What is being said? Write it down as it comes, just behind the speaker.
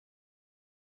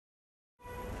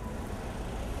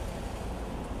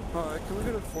Hi, can we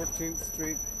go to 14th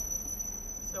Street?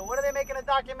 So what are they making a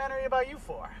documentary about you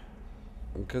for?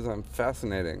 Because I'm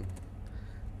fascinating.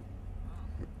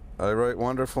 I write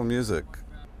wonderful music.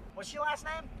 What's your last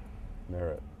name?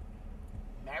 Merritt.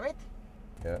 Merritt?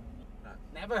 Yeah.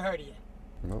 Never heard of you.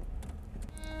 Nope.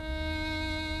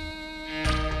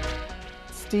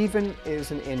 Stephin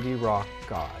is an indie rock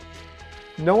god.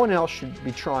 No one else should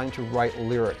be trying to write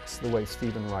lyrics the way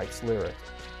Stephin writes lyrics.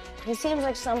 He seems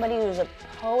like somebody who's a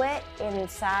poet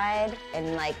inside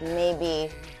and like maybe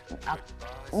a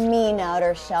mean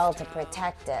outer shell to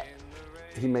protect it.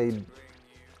 He made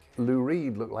Lou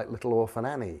Reed look like Little Orphan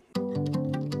Annie.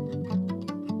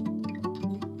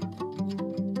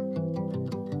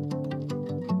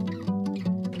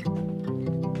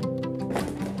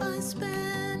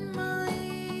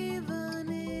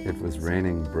 It was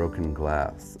raining broken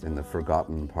glass in the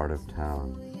forgotten part of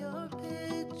town.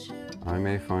 I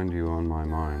may find you on my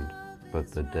mind,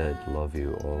 but the dead love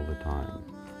you all the time.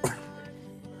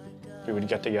 We would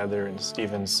get together in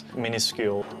Stephin's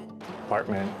minuscule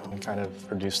apartment and kind of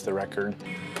produce the record.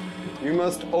 You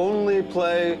must only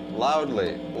play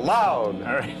loudly. Loud!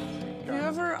 All right. Do you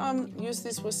ever use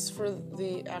these whisks for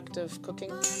the act of cooking?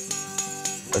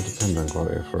 It depends on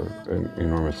Claudia for an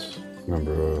enormous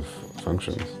number of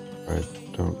functions. I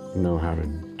don't know how to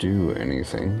do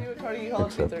anything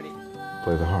except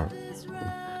play the harp.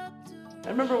 I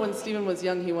remember when Stephin was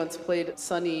young, he once played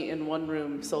Sonny in one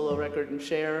room solo record and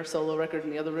Cher solo record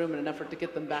in the other room in an effort to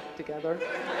get them back together. Do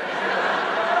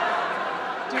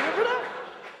you remember that?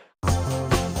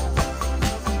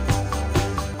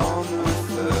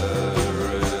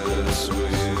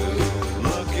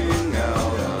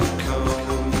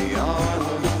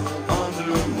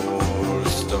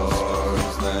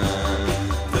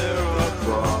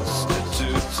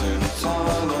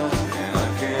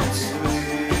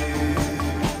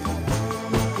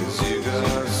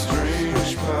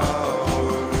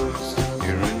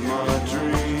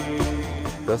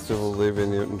 Festival Olivia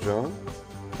Newton-John?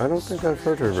 I don't think I've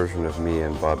heard her version of Me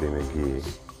and Bobby McGee.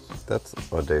 That's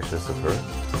audacious of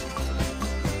her.